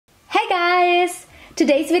guys!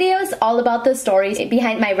 Today's video is all about the stories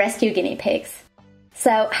behind my rescue guinea pigs.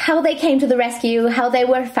 So how they came to the rescue, how they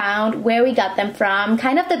were found, where we got them from,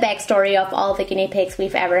 kind of the backstory of all the guinea pigs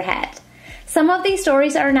we've ever had. Some of these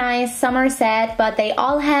stories are nice, some are sad, but they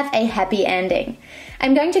all have a happy ending.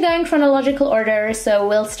 I'm going to go in chronological order, so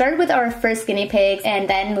we'll start with our first guinea pigs and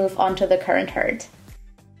then move on to the current herd.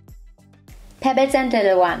 Pebbles and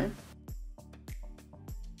Little One.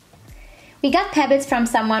 We got Pebbles from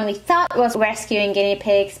someone we thought was rescuing guinea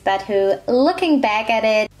pigs, but who, looking back at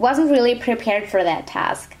it, wasn't really prepared for that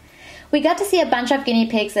task. We got to see a bunch of guinea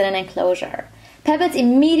pigs in an enclosure. Pebbles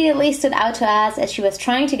immediately stood out to us as she was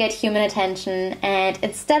trying to get human attention, and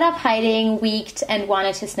instead of hiding, winked and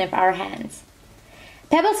wanted to sniff our hands.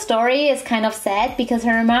 Pebbles' story is kind of sad because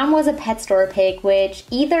her mom was a pet store pig which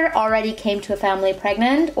either already came to a family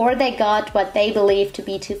pregnant or they got what they believed to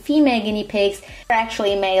be two female guinea pigs, were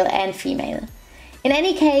actually male and female. In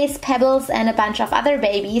any case, Pebbles and a bunch of other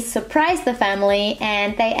babies surprised the family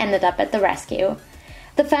and they ended up at the rescue.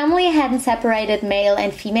 The family hadn't separated male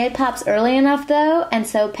and female pups early enough though, and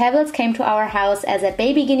so Pebbles came to our house as a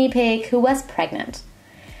baby guinea pig who was pregnant.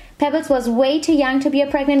 Pebbles was way too young to be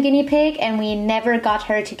a pregnant guinea pig and we never got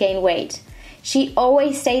her to gain weight. She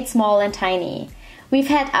always stayed small and tiny. We've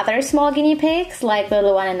had other small guinea pigs, like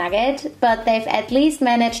Lulu and Nugget, but they've at least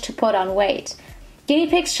managed to put on weight. Guinea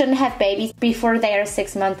pigs shouldn't have babies before they are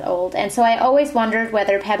 6 months old, and so I always wondered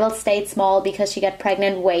whether Pebbles stayed small because she got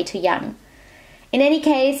pregnant way too young. In any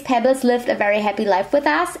case, Pebbles lived a very happy life with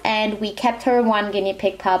us and we kept her one guinea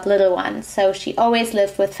pig pup, Little One, so she always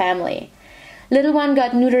lived with family. Little One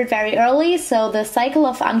got neutered very early, so the cycle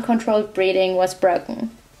of uncontrolled breeding was broken.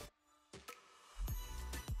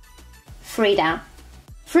 Frida.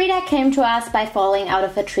 Frida came to us by falling out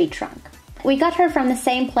of a tree trunk. We got her from the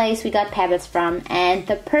same place we got Pebbles from, and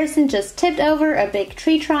the person just tipped over a big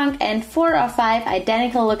tree trunk and 4 or 5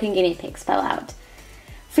 identical looking guinea pigs fell out.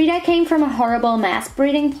 Frida came from a horrible mass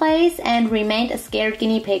breeding place and remained a scared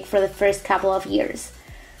guinea pig for the first couple of years.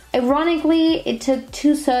 Ironically, it took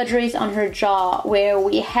 2 surgeries on her jaw where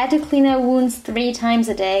we had to clean her wounds 3 times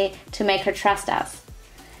a day to make her trust us.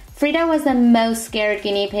 Frida was the most scared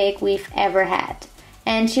guinea pig we've ever had,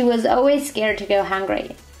 and she was always scared to go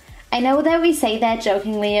hungry. I know that we say that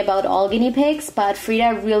jokingly about all guinea pigs, but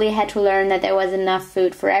Frida really had to learn that there was enough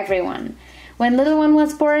food for everyone. When Little One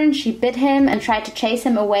was born, she bit him and tried to chase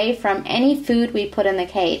him away from any food we put in the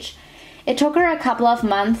cage. It took her a couple of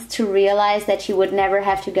months to realize that she would never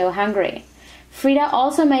have to go hungry. Frida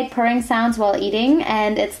also made purring sounds while eating,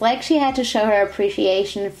 and it's like she had to show her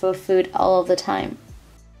appreciation for food all of the time.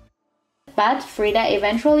 But Frida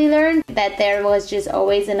eventually learned that there was just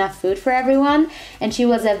always enough food for everyone, and she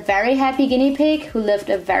was a very happy guinea pig who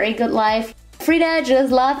lived a very good life. Frida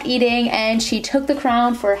just loved eating, and she took the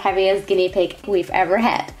crown for heaviest guinea pig we've ever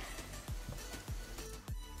had.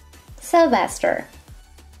 Sylvester.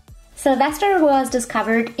 Sylvester was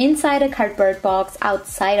discovered inside a cardboard box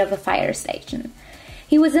outside of a fire station.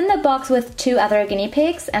 He was in the box with 2 other guinea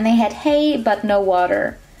pigs and they had hay but no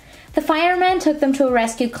water. The fireman took them to a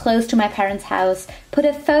rescue close to my parents' house, put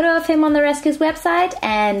a photo of him on the rescue's website,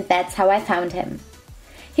 and that's how I found him.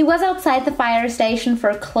 He was outside the fire station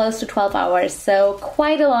for close to 12 hours, so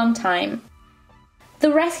quite a long time.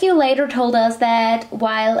 The rescue later told us that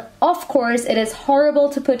while, of course, it is horrible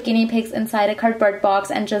to put guinea pigs inside a cardboard box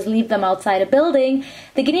and just leave them outside a building,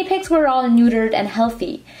 the guinea pigs were all neutered and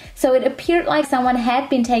healthy. So it appeared like someone had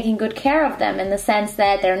been taking good care of them in the sense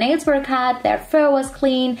that their nails were cut, their fur was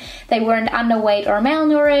clean, they weren't underweight or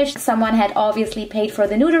malnourished, someone had obviously paid for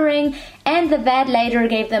the neutering, and the vet later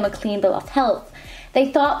gave them a clean bill of health. They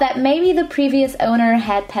thought that maybe the previous owner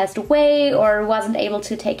had passed away or wasn't able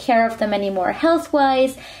to take care of them anymore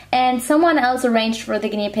health-wise, and someone else arranged for the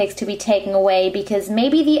guinea pigs to be taken away because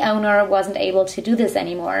maybe the owner wasn't able to do this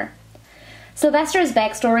anymore. Sylvester's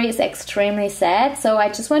backstory is extremely sad, so I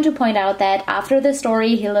just want to point out that after the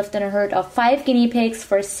story he lived in a herd of 5 guinea pigs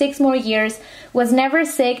for 6 more years, was never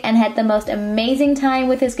sick and had the most amazing time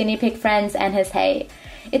with his guinea pig friends and his hay.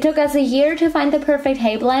 It took us a year to find the perfect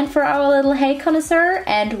hay blend for our little hay connoisseur,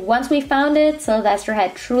 and once we found it, Sylvester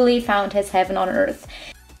had truly found his heaven on earth.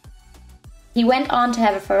 He went on to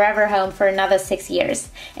have a forever home for another 6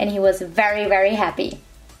 years, and he was very, very happy.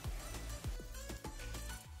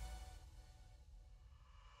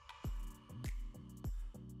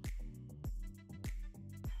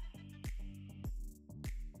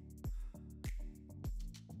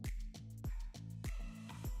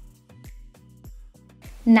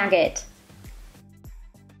 Nugget.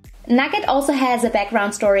 Nugget also has a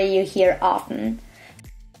background story you hear often.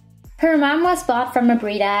 Her mom was bought from a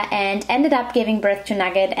breeder and ended up giving birth to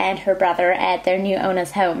Nugget and her brother at their new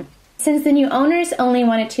owner's home. Since the new owners only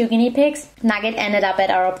wanted 2 guinea pigs, Nugget ended up at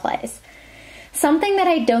our place. Something that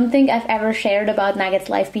I don't think I've ever shared about Nugget's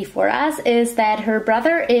life before us is that her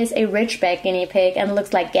brother is a ridgeback guinea pig and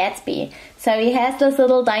looks like Gatsby. So he has this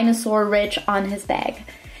little dinosaur ridge on his back.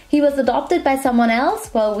 He was adopted by someone else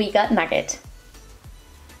while we got Nugget.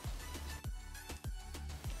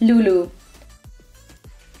 Lulu.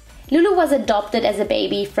 Lulu was adopted as a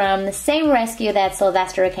baby from the same rescue that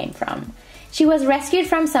Sylvester came from. She was rescued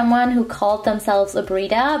from someone who called themselves a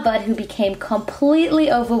breeder, but who became completely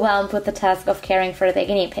overwhelmed with the task of caring for their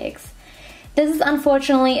guinea pigs. This is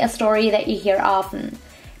unfortunately a story that you hear often.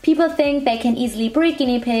 People think they can easily breed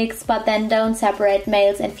guinea pigs, but then don't separate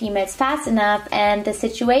males and females fast enough, and the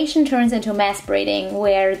situation turns into mass breeding,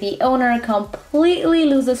 where the owner completely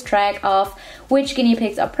loses track of which guinea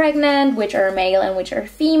pigs are pregnant, which are male and which are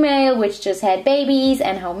female, which just had babies,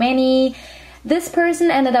 and how many. This person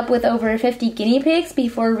ended up with over 50 guinea pigs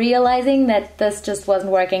before realizing that this just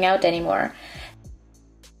wasn't working out anymore.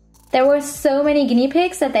 There were so many guinea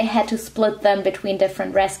pigs that they had to split them between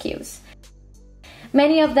different rescues.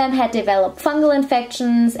 Many of them had developed fungal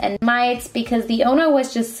infections and mites because the owner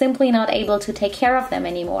was just simply not able to take care of them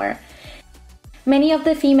anymore. Many of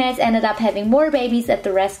the females ended up having more babies at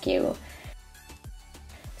the rescue.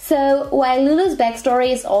 So, while Lulu's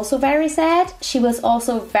backstory is also very sad, she was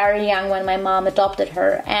also very young when my mom adopted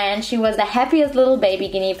her, and she was the happiest little baby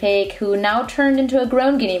guinea pig who now turned into a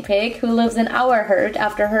grown guinea pig who lives in our herd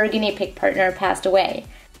after her guinea pig partner passed away.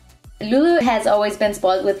 Lulu has always been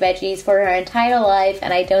spoiled with veggies for her entire life,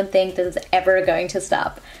 and I don't think this is ever going to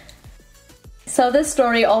stop. So this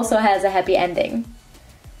story also has a happy ending.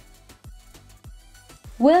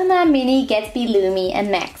 Wilma, Minnie, Gatsby, Lumi, and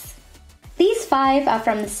Max. These 5 are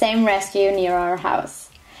from the same rescue near our house.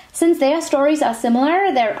 Since their stories are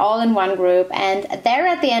similar, they're all in one group, and they're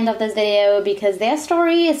at the end of this video because their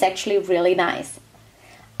story is actually really nice.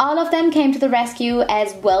 All of them came to the rescue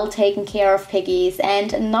as well taken care of piggies,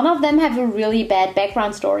 and none of them have a really bad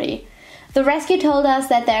background story. The rescue told us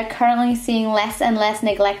that they're currently seeing less and less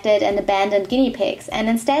neglected and abandoned guinea pigs, and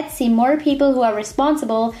instead see more people who are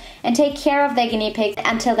responsible and take care of their guinea pigs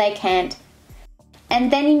until they can't,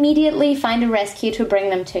 and then immediately find a rescue to bring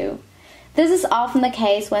them to. This is often the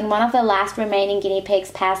case when one of the last remaining guinea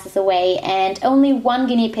pigs passes away and only one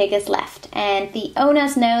guinea pig is left, and the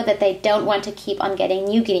owners know that they don't want to keep on getting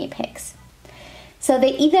new guinea pigs. So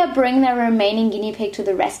they either bring their remaining guinea pig to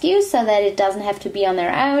the rescue so that it doesn't have to be on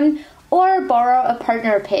their own, or borrow a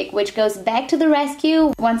partner pig which goes back to the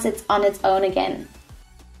rescue once it's on its own again.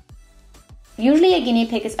 Usually a guinea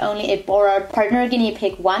pig is only a borrowed partner guinea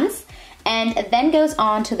pig once, and then goes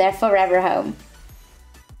on to their forever home.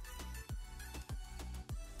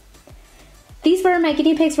 These were my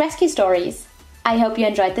guinea pigs rescue stories. I hope you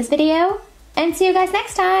enjoyed this video, and see you guys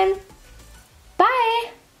next time.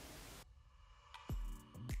 Bye!